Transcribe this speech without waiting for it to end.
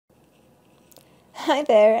Hi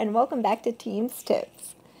there, and welcome back to Teams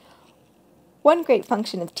Tips. One great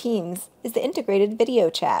function of Teams is the integrated video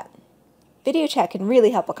chat. Video chat can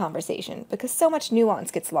really help a conversation because so much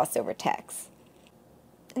nuance gets lost over text.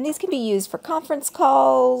 And these can be used for conference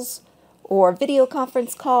calls, or video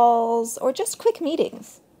conference calls, or just quick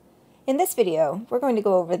meetings. In this video, we're going to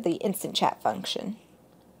go over the instant chat function.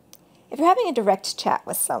 If you're having a direct chat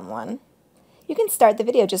with someone, you can start the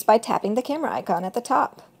video just by tapping the camera icon at the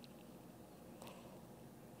top.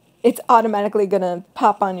 It's automatically going to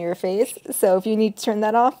pop on your face, so if you need to turn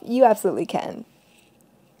that off, you absolutely can.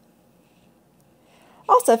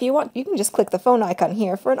 Also, if you want, you can just click the phone icon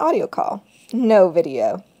here for an audio call. No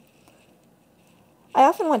video. I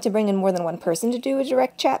often want to bring in more than one person to do a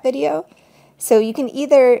direct chat video, so you can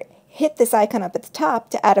either hit this icon up at the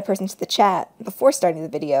top to add a person to the chat before starting the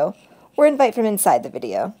video, or invite from inside the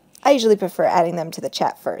video. I usually prefer adding them to the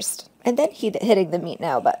chat first, and then hitting the Meet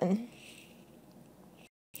Now button.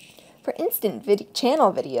 For instant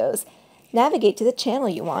channel videos, navigate to the channel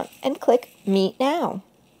you want and click Meet Now.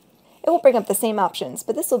 It will bring up the same options,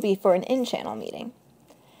 but this will be for an in-channel meeting.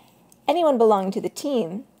 Anyone belonging to the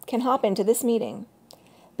team can hop into this meeting,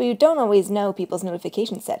 but you don't always know people's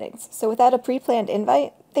notification settings, so without a pre-planned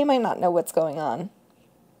invite, they might not know what's going on.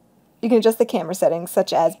 You can adjust the camera settings,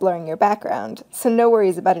 such as blurring your background, so no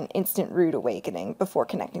worries about an instant rude awakening before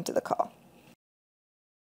connecting to the call.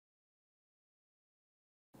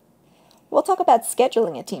 We'll talk about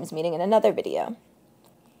scheduling a Teams meeting in another video.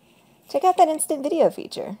 Check out that instant video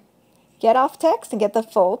feature. Get off text and get the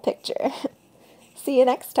full picture. See you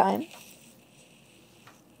next time.